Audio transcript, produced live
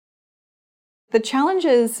The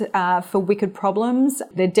challenges for Wicked Problems,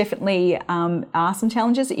 there definitely are some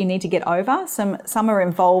challenges that you need to get over. Some are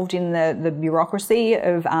involved in the bureaucracy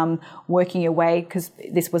of working your way, because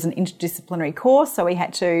this was an interdisciplinary course, so we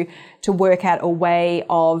had to work out a way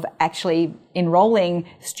of actually enrolling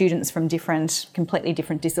students from completely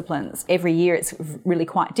different disciplines. Every year it's really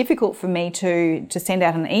quite difficult for me to send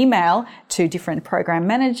out an email to different program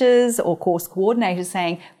managers or course coordinators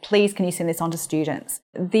saying, please can you send this on to students.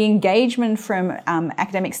 The engagement from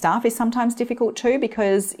academic staff is sometimes difficult too,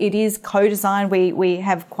 because it is co-design. We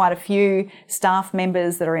have quite a few staff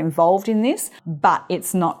members that are involved in this, but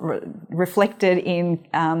it's not reflected in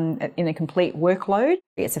a complete workload.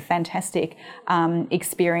 It's a fantastic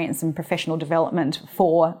experience and professional development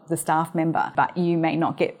for the staff member, but you may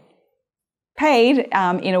not get paid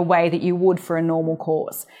in a way that you would for a normal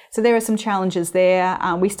course. So there are some challenges there.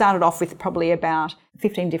 We started off with probably about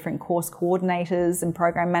 15 different course coordinators and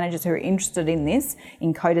program managers who are interested in this,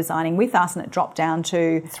 in co-designing with us, and it dropped down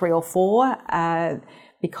to 3 or 4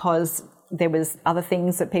 because there was other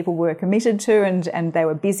things that people were committed to and they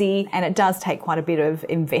were busy, and it does take quite a bit of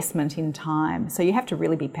investment in time. So you have to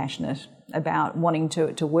really be passionate about wanting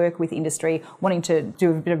to work with industry, wanting to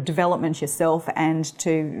do a bit of development yourself and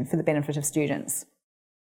for the benefit of students.